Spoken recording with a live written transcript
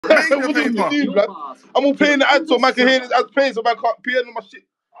Paper. I'm all playing the ads so man can hear this ads playing so man can't pay on my shit.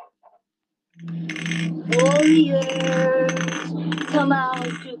 Warriors, come out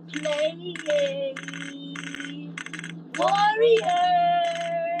to play. Warriors,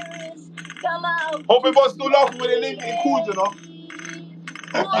 come out. Hope everyone's still laughing when they name getting called, you know.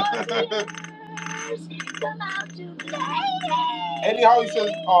 Warriors, come out to play. Anyhow he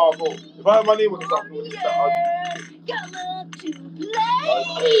says, oh bro, if I have my name on this after Warriors, come out to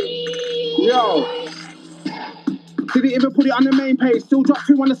play. Yo. Didn't even put it on the main page, still dropped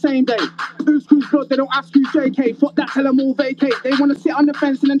 2 on the same day. Who's blood, they don't ask who's Jaykae. Fuck that, tell them all vacate. They wanna sit on the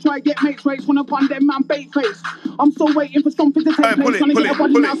fence and then try get mates rates. Wanna bun them man bait face. I'm still waiting for something to take place. Trying to get a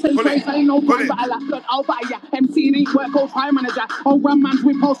body now, safe place. I ain't no crime, but I laugh blood, I'll buy ya. MC ain't work, go try manager. Oh, run man's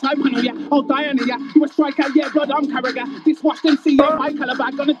with post side panel, yeah. Oh, die on ya. You a striker, yeah, blood, I'm carrier. This watch them see, yeah, my caliber.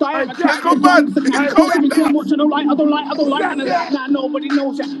 Gonna die on a track. Too much, I don't like, nah, nobody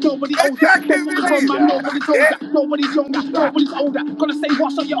knows ya. Nobody owes ya. From man, nobody told ya. Nobody's younger, nobody's older. Gonna say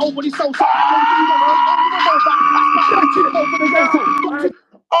what's on your old body so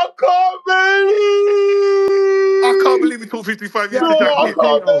I can't believe he took 55 years to I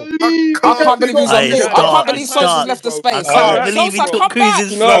can't believe I can't believe he's on mute. I can't believe Social's left the space. I can't believe he took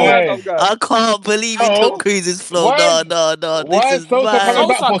Cruise's flow. I can't believe he took Cruise's flow. No. This is Sosa mad. coming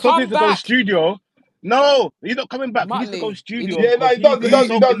back for Sosa to go studio? No, he's not coming back. He needs to go studio. Yeah, no, he does.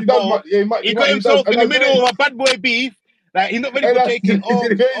 He got himself in the middle of a bad boy beef. Like he's not ready for taking. He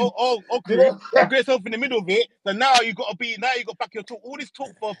got himself in the middle of it. So now you got back your talk. All this talk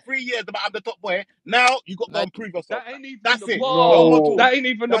for 3 years about I'm the top boy. Now you got to go and prove yourself. That ain't even That's the it. bar. No more talk. That ain't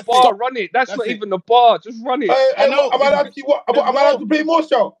even the bar. Run it. That's not even the bar. Just run it. I know. Am I allowed to keep what? Am I allowed to play more,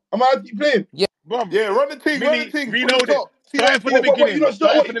 show? Am I allowed to keep playing? Yeah, run the thing. Reload it. Start from the beginning.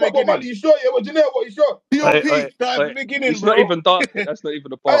 You sure? Yeah, what, Janelle, what, you sure? POP. Start from the beginning, It's bro. not even dark. That's not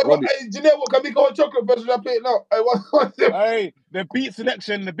even the bar. Run it. Janelle, what, can we go on chocolate first? Should I play it now? The beat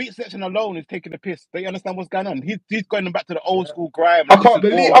selection alone is taking the piss. They understand what's going on. He's going back to the old school grime. I can't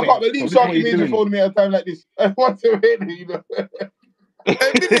believe Sharky made you phone me at a time like this. I want to hate you know.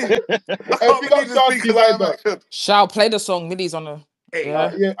 Shall play the song. Millie's on the.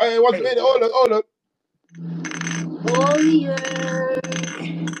 Yeah. I want to hit it. Hold on. Warriors,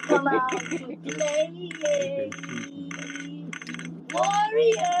 come out to play.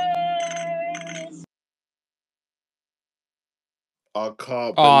 Warriors. I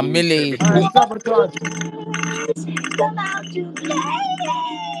can't. Oh, Millie. Sabotage. Come out to play.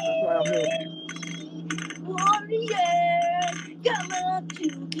 Warriors, come out to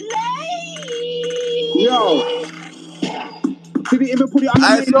play. Yo. Didn't even put it on the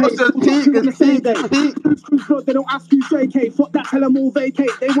main page. On the same day. Who's blood, they don't ask who's Jaykae. Fuck that, tell them all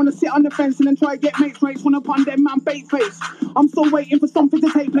vacate. They wanna sit on the fence and then try get mates rates. Wanna pun them man bait face. I'm still waiting for something to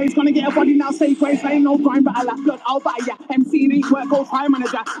take place. Gonna get a body now, safe place. I ain't no crime, but I laugh blood, I'll buy ya. MC ain't work, go try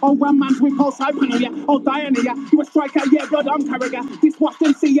manager. Oh, run man's with post side panel, yeah. Oh, die on ya. You a striker, yeah, blood, I'm carrier. This watch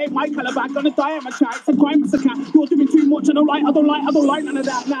them see, ain't my caliber. Gonna die on my track. It's a crime, it's a cat. You're doing too much, I don't like none of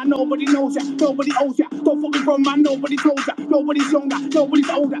that. Nah, nobody knows ya, nobody owes ya. Don't fuck with grown man, nobody told ya. Nobody's younger, nobody's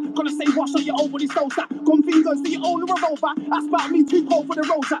older. Gonna say wash on your old body salsa. Gun fingers, do you own a revolver? That's about me, too cold for the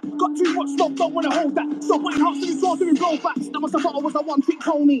rosa. Got too much stuff, don't wanna hold that. Stop putting hearts to the floor, doing rollbacks. They must have thought I was a one-trick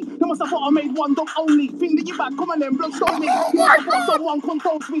pony. They must have thought I made one dog only. Think that you bad, come on then, blood stone me. You must have thought someone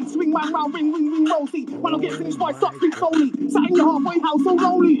controls me. Swing man round, ring, rosy. When I get finished by stop, speak slowly. Sat in your halfway house, so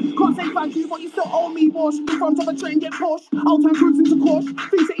lonely. Can't say thank you, but you still owe me. Wash in front of a train, get pushed. I'll turn cruise into kush.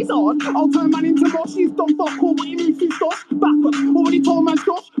 Thinks it is hard. I'll turn man into mush. He's done fuck cool, but he moves too stush. Backwards, already told man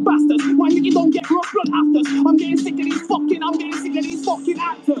stush. Bastards, why you don't get rough blood afters? I'm getting sick of these fucking actors.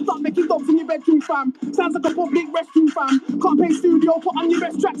 Stop making dogs in your bedroom, fam. Sounds like a public restroom, fam. Can't pay studio, put on your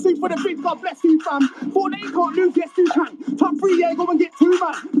best tracksuit for the big, God bless you, fam. Thought that you can't lose, yes you can. Top 3, yeah, go and get 2,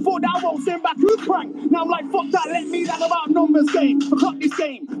 man. Before that, I won't send back who's prank. Now I'm like, fuck that, let me that about numbers game. I clock this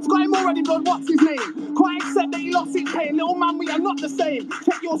game. Sky him already, blood, what's his name? Can't accept that he lost his pain. Little man, we are not the same.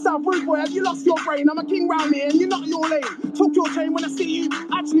 Check yourself, rude boy, have you lost your brain? I'm a king round here and you're not your lane. Took your chain when I see you.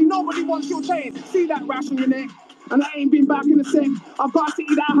 Actually, nobody wants your chain. See that rash on your neck? And I ain't been back in a sec. I've got a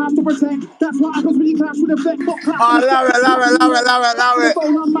city that I have to protect. That's what happens when you clash with a vet. Allow it. The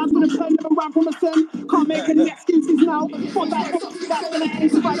phone on man's with a pen, never ran from a sen. Can't make any excuses now. For that's gonna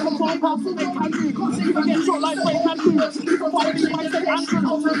end. Right on the phone, pass what they can do. You can get shot like Ray can do. Keep a fight, be my St. Andrew.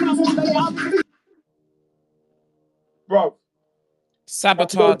 Now won't let it out. Bro.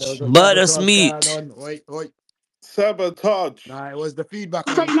 Sabotage. Murder's meat. Sabotage. Nah, it was the feedback.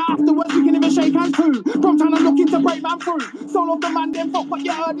 Straight afterwards, we can give a shake hands too. From time I'm looking to break man through. Soul of the man, then fuck what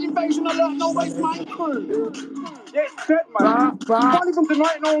you heard. Invasion alert, no waste my crew. Yeah, it's dead, man. You can't even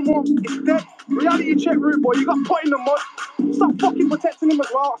deny it no more. It's dead. Reality check, rude boy. You got put in the mud. Stop fucking protecting him as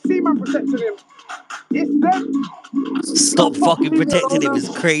well. I see man protecting him. It's dead. Stop Stop fucking fucking leave me protecting him. alone, It's man.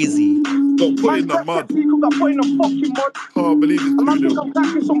 crazy. Got put Man, in the Crep mud. People got put in the fucking mud. Can't believe it's A man 2 think 0. I'm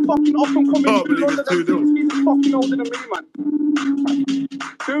cracking some fucking up and coming Can't through believe it's London 2 and 0. he's fucking older than me, man.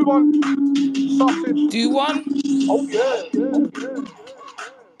 2-1. Sausage. Do one. Oh, yeah.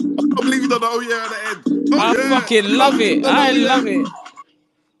 I can't believe he done the oh yeah at the end. Oh I yeah. fucking I can't love believe he it. done the I oh love yeah. it.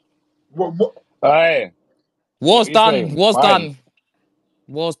 What? Aye. War's What you done. say? War's Fine. done.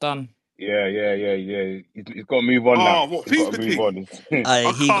 War's done. Yeah. He's got to move on now. Oh, what He's got to FIFA move thing? on.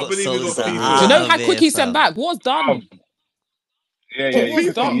 I He can't got believe he got Sosa FIFA. Do you FIFA. know out of how quick here, he sent fam. back? War's done. Yeah. What War's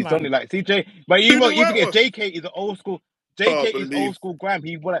FIFA? done, He's done man. it like CJ. But Who you the forget was? JK is an old school. Can't JK is old believe. school Graham.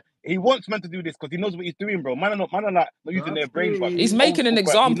 He wants man to do this because he knows what he's doing, bro. Man are not using their brain, bro. This He's is old making an school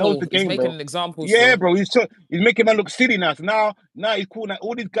Graham. He knows the example. He's game, making bro. an example Yeah, still. bro. He's making man look silly now. So now he's cool now.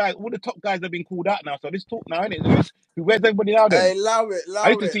 All these guys, all the top guys have been called out now. So this talk now, innit? Where's everybody now then? Hey, allow I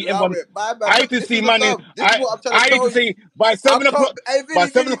it, used to see allow everyone. it. My man, I look, used to this see is the man. dub. This is what I'm trying to I used tell to you. see by I 7 o'clock. can't. Hey, By Villy,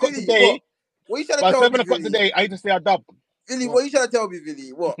 7 o'clock What? today. What you trying to By tell seven me, o'clock Villy? today, I used to see a dub. Villy, what you trying to tell me,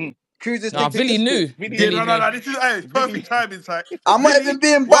 Villy? What? Cruz is Nah, thinking Villy this quick. knew. Vinny, Yeah, Villy knew. no. This is hey, it's Vinny. perfect timing, Ty. I'm not Vinny, even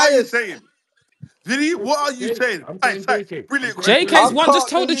being what are you biased. saying? Vinny, what are you saying? I'm Hey, saying Ty, JK. I'm brilliant saying question, I JK's bro. JK. one. Just can't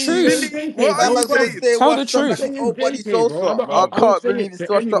tell the I'm saying believe truth. Vinny, what JK, are my you bro. man's gonna saying? stay Tell the washed up I'm like truth. his saying old buddy JK, bro. Sosa. I'm, I I'm, I'm can't saying believe it he's to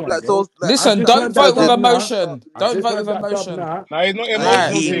washed up anyone, like bro. Sosa. Like I've Listen, just don't heard as that vote with in dub now. emotion. I've Don't just vote heard with that dub emotion. now. No, it's not I ain't Right.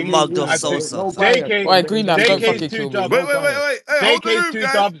 emotional He holding thing. mugged anything off I in, say bro. Sosa. No bias JK, Wait, from in Greenham, don't JK. JK's fucking two kill me. jobs. No bias. Hey, hold the JK's room, two guys.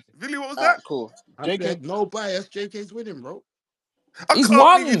 dubs. Vinny, what was that? alright, cool. I JK, said no bias. JK's winning, bro. I He's can't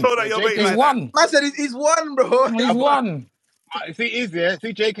believe you won. told that yeah, your mate He's JK. like that. won. Man said he's won, bro. He's won. See,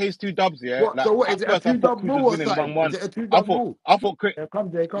 see JK's two dubs. Yeah, What? like So what at is it? A first I two thought dub Cruz was rule or winning something? Is 1-1. it a two dub rule? I thought Yeah,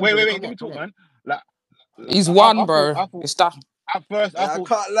 come Jay, come wait, Jay, let come me on, come talk, on. man. Like He's won, I thought bro. It's that. at first Yeah, I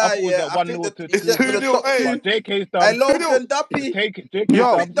can't I lie, thought it was yeah. a I think 1-0 that to he It's said for 2 the 2. 0 top Hey, two. But JK's Hey, dubs, 2 0 Logan Duppy. JK's I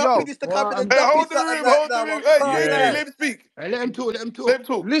dubs. think Duppy is to come in and What? Hey, Duppy hold the something room, right hold the now. I room. Hey, can't Vinny, Yeah. lie. let him speak. Hey, let him talk. Let him Let talk. him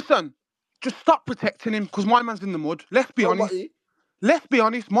talk. Listen, just stop protecting him because my man's in the mud. Let's be Oh, honest. buddy. Let's be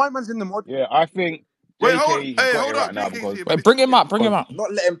honest. My man's in the mud. Yeah, I think Wait, JK got it hold up. right now JK's because here. Wait, bring him up. Bring him because up.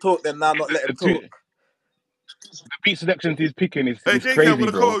 Not let him talk then now. Not let him the two talk. the beat selections he's picking Hey, is JK, I'm crazy, going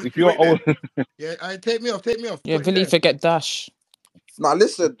to bro. co-host If you. you're Wait there. old, Yeah, take me off. Take me off. Yeah, Put him Villy there. forget Dash. Now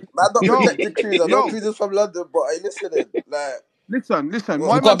listen, man, not Yo, protecting Cruz. I know yo, Cruz is from London, but I listening. Like, listen.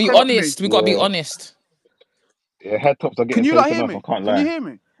 what? My We gotta man be sent to me. honest. We gotta be yeah, honest. head tops are Can getting you not taken hear off. I me? can't Can you lie. hear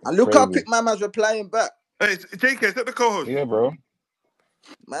me? And It's look how crazy. quick my man's replying back. Hey, JK, set the co-host. Yeah, bro.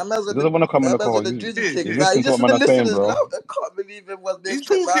 My man's He on the doesn't want to come in my the man's on call. the He's, drizzy Yeah, things. he's yeah. Now you listening to what listen man to are saying, listeners bro. loud. I can't believe everyone's He's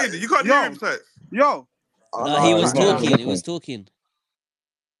making it talking. about You it. can't hear him, Yo, sir. yo. Oh No, no, he I was He's can't not lie. even talking. He listening. was talking.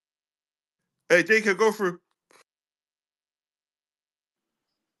 Hey, JK, go through.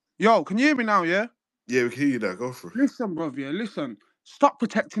 Yo, can you hear me now, yeah? Yeah, we can hear you now. Go through. Listen, bruv, yeah, listen. Stop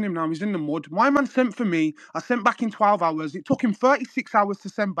protecting him now. He's in the mud. My man sent for me. I sent back in 12 hours. It took him 36 hours to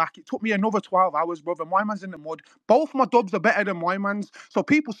send back. It took me another 12 hours, brother. My man's in the mud. Both my dubs are better than my man's. So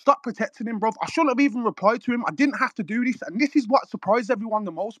people stop protecting him, bruv. I shouldn't have even replied to him. I didn't have to do this. And this is what surprised everyone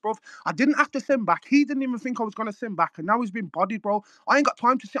the most, bruv. I didn't have to send back. He didn't even think I was going to send back. And now he's been bodied, bro. I ain't got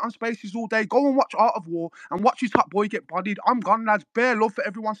time to sit on spaces all day. Go and watch Art of War and watch his top boy get bodied. I'm gone, lads. Bare love for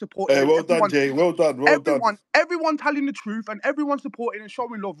everyone supporting Hey, him. well done, Everyone Jay. Well done. Well done. everyone telling the truth and everyone supporting and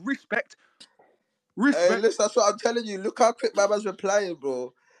showing love. Respect. Hey, Respect. listen, that's what I'm telling you. Look how quick my man's replying,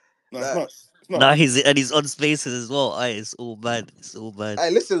 bro. No, it's Like, not. It's not. Now he's on spaces as well. Aye, it's all bad. It's all bad.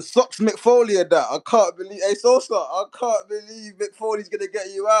 hey, listen, Socks McFoley and that. I can't believe. Hey, Sosa, I can't believe McFoley's gonna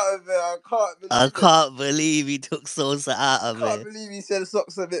get you out of there. I can't I believe it. can't believe he took Sosa out of Can't it. believe he said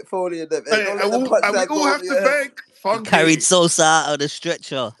Socks and McFoley and them. Hey, Hey, don't let them and we punchlines all go over have to your head. thank He carried Funky. Sosa out of the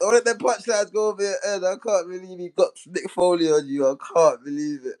stretcher. Don't let them punchlines go over your head. I can't believe he got Nick Foley on you. I can't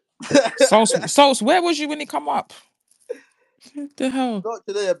believe it. Sauce, where was you when he come up? What the hell? Not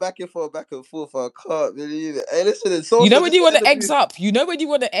today, back and forth, back and forth. I can't believe it. Hey, listen, it's You know Sosa, when just you get want in the the eggs booth. up. You know when you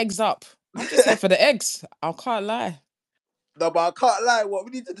want the eggs up. I'm just here for the eggs. I can't lie. No, but I can't lie. What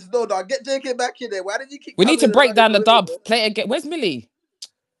we need to just know now, get JK back in there. Why did you keep We need coming to and break running down the the women, dub. man? Play it again. Where's Millie?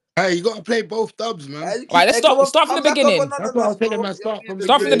 Hey, you got to play both dubs, Why man. you All right, keep? let's Hey, come on, start from the come back up beginning. on That's what I was Anonymous, telling bro. man. You haven't Start been in from the the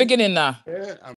Start from the game. beginning. beginning now. Yeah,